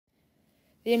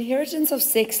The inheritance of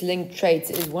sex-linked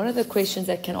traits is one of the questions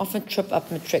that can often trip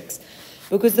up matrics,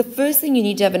 because the first thing you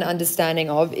need to have an understanding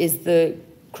of is the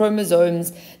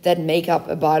chromosomes that make up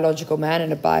a biological man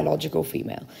and a biological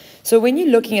female. So when you're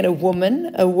looking at a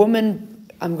woman,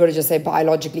 I'm going to just say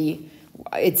biologically,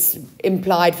 it's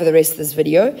implied for the rest of this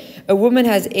video. A woman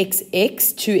has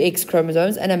XX, two X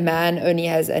chromosomes, and a man only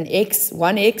has an X,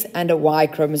 one X, and a Y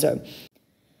chromosome.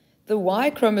 The Y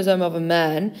chromosome of a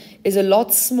man is a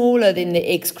lot smaller than the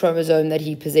X chromosome that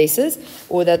he possesses,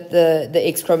 or that the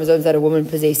X chromosomes that a woman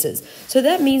possesses. So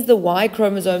that means the Y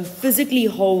chromosome physically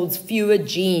holds fewer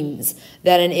genes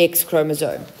than an X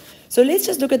chromosome. So let's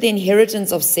just look at the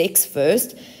inheritance of sex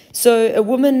first. So a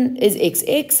woman is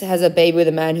XX, has a baby with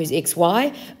a man who's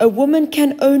XY. A woman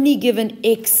can only give an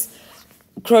X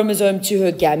chromosome to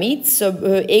her gametes, so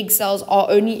her egg cells are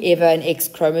only ever an X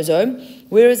chromosome,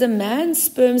 whereas a man's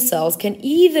sperm cells can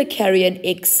either carry an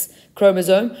X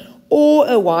chromosome or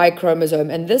a Y chromosome,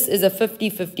 and this is a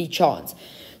 50-50 chance.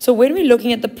 So when we're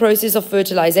looking at the process of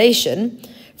fertilization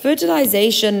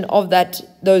of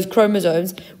those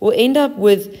chromosomes will end up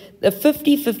with a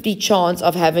 50-50 chance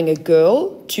of having a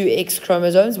girl, two X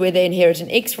chromosomes, where they inherit an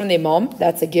X from their mom,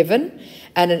 that's a given,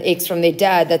 and an X from their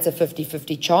dad, that's a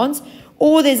 50-50 chance,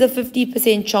 or there's a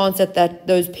 50% chance that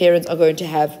those parents are going to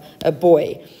have a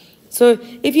boy. So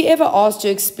if you ever asked to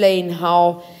explain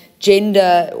how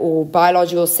gender or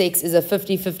biological sex is a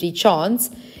 50-50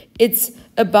 chance, it's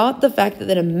about the fact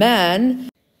that a man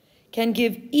can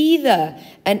give either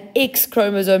an X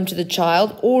chromosome to the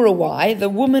child or a Y. The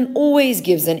woman always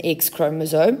gives an X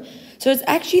chromosome. So it's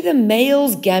actually the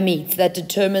male's gametes that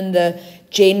determine the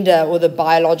gender or the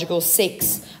biological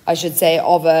sex, I should say,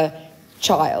 of a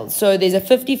child. So there's a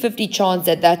 50-50 chance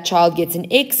that child gets an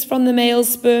X from the male's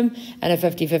sperm, and a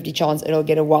 50-50 chance it'll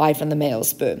get a Y from the male's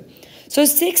sperm. So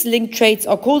sex-linked traits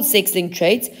are called sex-linked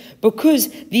traits because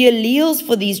the alleles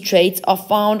for these traits are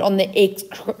found on the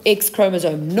X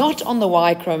chromosome, not on the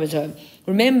Y chromosome.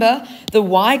 Remember, the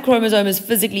Y chromosome is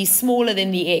physically smaller than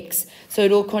the X, so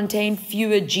it will contain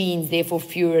fewer genes, therefore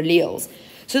fewer alleles.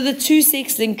 So the two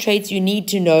sex-linked traits you need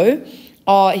to know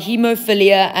are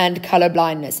haemophilia and color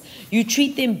blindness. You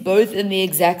treat them both in the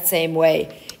exact same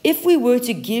way. If we were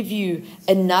to give you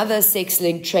another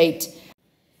sex-linked trait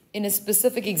in a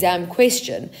specific exam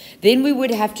question, then we would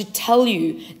have to tell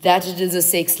you that it is a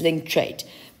sex-linked trait.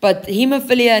 But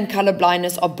haemophilia and color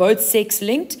blindness are both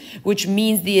sex-linked, which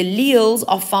means the alleles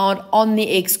are found on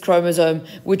the X chromosome,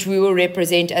 which we will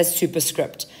represent as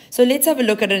superscript. So let's have a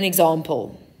look at an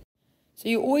example. So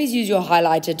you always use your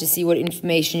highlighter to see what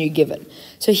information you're given.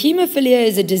 So haemophilia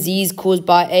is a disease caused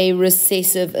by a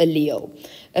recessive allele.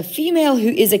 A female who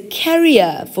is a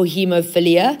carrier for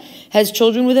haemophilia has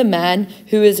children with a man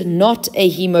who is not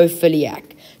a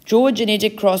hemophiliac. Draw a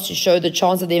genetic cross to show the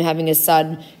chance of them having a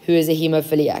son who is a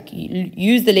hemophiliac. You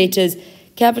use the letters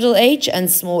capital H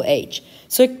and small h.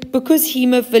 So because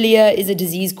hemophilia is a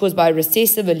disease caused by a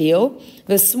recessive allele,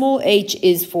 the small h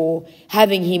is for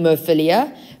having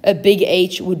hemophilia. A big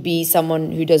H would be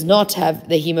someone who does not have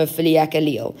the hemophiliac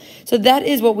allele. So that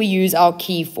is what we use our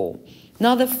key for.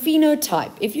 Now the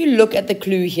phenotype, if you look at the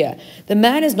clue here, the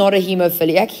man is not a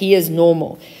hemophiliac, he is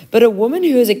normal. But a woman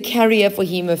who is a carrier for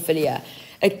hemophilia,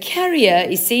 a carrier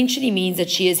essentially means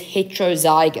that she is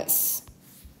heterozygous.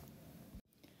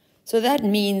 So that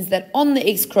means that on the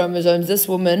X chromosomes, this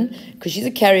woman, because she's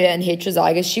a carrier and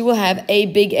heterozygous, she will have a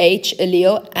big H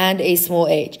allele and a small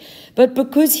h. But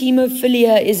because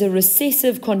hemophilia is a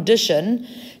recessive condition,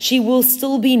 she will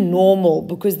still be normal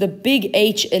because the big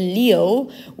H allele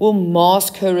will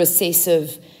mask her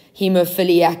recessive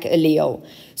hemophiliac allele.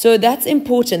 So that's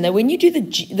important that when you do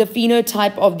the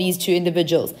phenotype of these two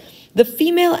individuals, the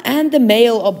female and the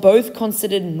male are both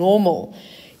considered normal.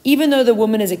 Even though the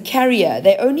woman is a carrier,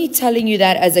 they're only telling you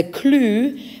that as a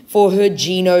clue for her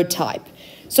genotype.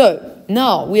 So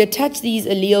now we attach these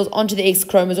alleles onto the X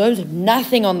chromosomes,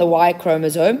 nothing on the Y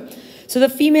chromosome. So the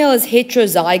female is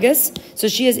heterozygous, so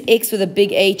she has X with a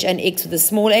big H and X with a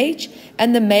small h,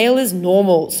 and the male is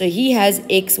normal, so he has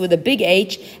X with a big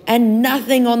H and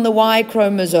nothing on the Y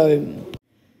chromosome.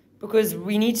 Because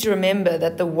we need to remember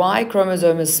that the Y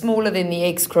chromosome is smaller than the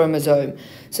X chromosome.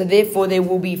 So therefore there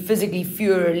will be physically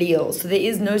fewer alleles. So there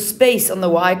is no space on the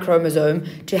Y chromosome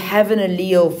to have an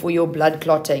allele for your blood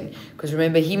clotting. Because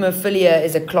remember, hemophilia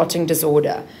is a clotting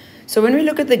disorder. So when we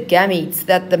look at the gametes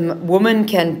that the woman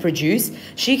can produce,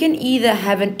 she can either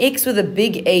have an X with a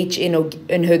big H in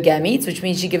her gametes, which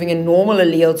means she's giving a normal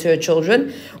allele to her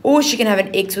children, or she can have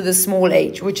an X with a small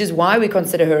h, which is why we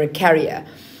consider her a carrier.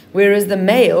 Whereas the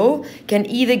male can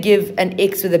either give an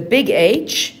X with a big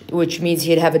H which means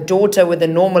he'd have a daughter with a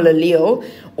normal allele,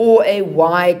 or a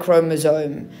Y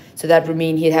chromosome. So that would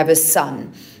mean he'd have a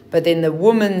son. But then the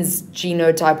woman's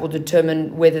genotype will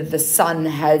determine whether the son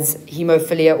has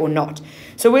haemophilia or not.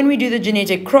 So when we do the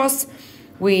genetic cross,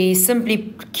 we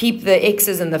simply keep the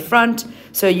X's in the front.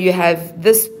 So you have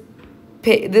this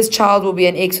child will be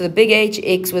an X with a big H,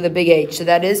 X with a big H. So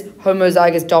that is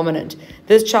homozygous dominant.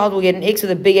 This child will get an X with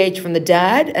a big H from the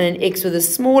dad and an X with a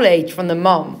small h from the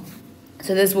mom.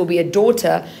 So this will be a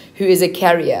daughter who is a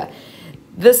carrier.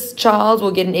 This child will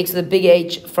get an X with a big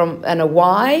H and a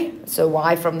Y. So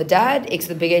Y from the dad, X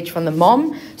with a big H from the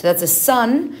mom. So that's a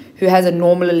son who has a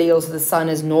normal allele, so the son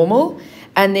is normal.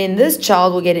 And then this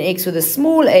child will get an X with a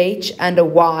small h and a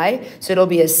Y. So it'll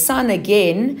be a son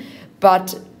again,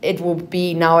 but it will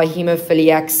be now a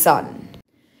hemophiliac son.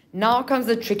 Now comes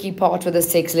the tricky part with the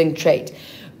sex-linked trait,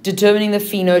 determining the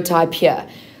phenotype here.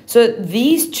 So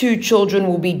these two children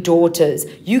will be daughters.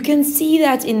 You can see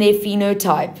that in their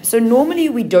phenotype. So normally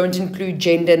we don't include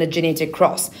gender in a genetic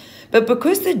cross. But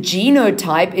because the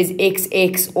genotype is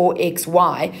XX or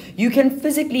XY, you can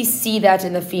physically see that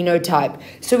in the phenotype.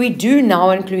 So we do now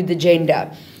include the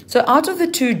gender. So out of the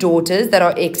two daughters that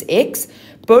are XX,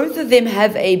 both of them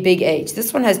have a big H.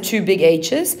 This one has two big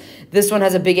H's. This one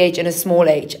has a big H and a small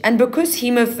h. And because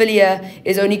hemophilia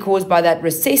is only caused by that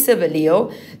recessive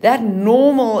allele, that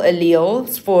normal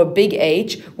allele for a big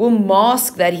H will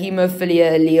mask that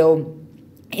hemophilia allele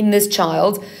in this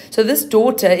child. So this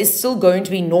daughter is still going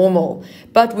to be normal,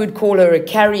 but we'd call her a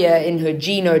carrier in her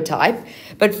genotype.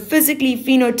 But physically,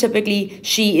 phenotypically,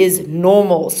 she is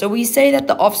normal. So we say that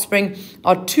the offspring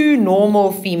are two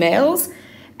normal females.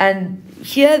 And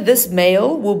here, this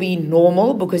male will be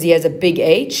normal because he has a big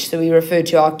H. So we refer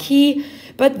to our key.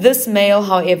 But this male,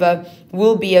 however,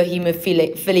 will be a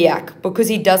hemophiliac because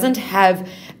he doesn't have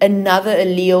another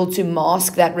allele to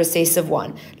mask that recessive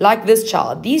one, like this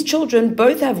child. These children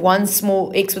both have one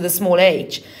small X with a small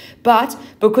h, but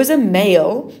because a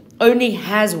male only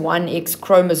has one X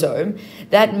chromosome,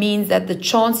 that means that the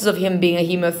chances of him being a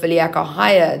hemophiliac are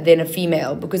higher than a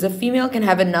female, because a female can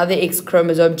have another X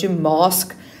chromosome to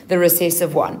mask the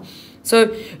recessive one.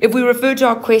 So if we refer to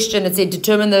our question, it said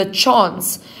determine the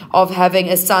chance of having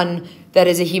a son that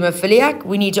is a hemophiliac.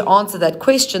 We need to answer that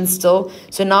question still.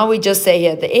 So now we just say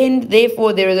here at the end,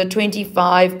 therefore there is a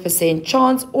 25%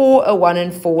 chance or a 1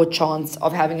 in 4 chance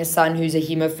of having a son who's a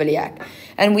hemophiliac.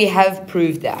 And we have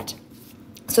proved that.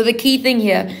 So the key thing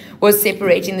here was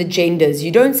separating the genders.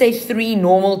 You don't say 3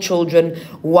 normal children,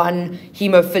 1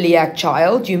 hemophiliac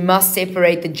child. You must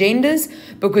separate the genders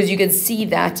because you can see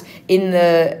that in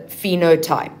the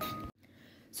phenotype.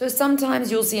 So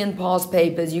sometimes you'll see in past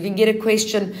papers, you can get a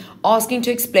question asking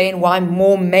to explain why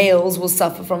more males will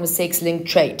suffer from a sex-linked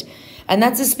trait. And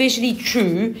that's especially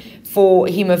true for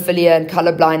hemophilia and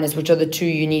color blindness, which are the two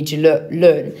you need to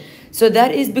learn. So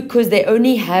that is because they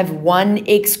only have one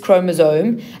X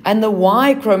chromosome and the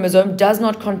Y chromosome does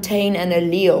not contain an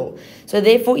allele. So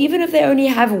therefore, even if they only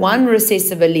have one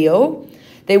recessive allele,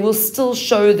 they will still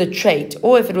show the trait.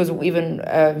 Or if it was even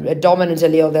a dominant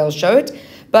allele, they'll show it.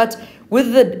 But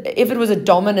if it was a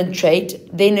dominant trait,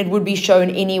 then it would be shown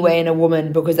anyway in a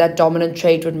woman because that dominant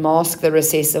trait would mask the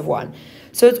recessive one.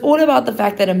 So it's all about the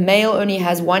fact that a male only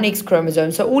has one X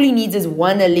chromosome. So all he needs is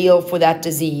one allele for that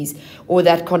disease or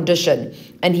that condition,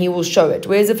 and he will show it.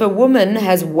 Whereas if a woman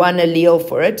has one allele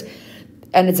for it,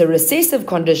 and it's a recessive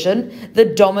condition, the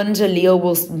dominant allele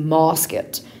will mask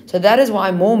it. So that is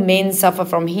why more men suffer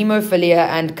from hemophilia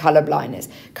and color blindness.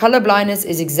 Color blindness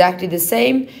is exactly the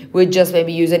same. We'd just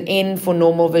maybe use an N for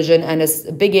normal vision and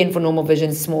a big N for normal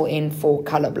vision, small n for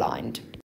colorblind.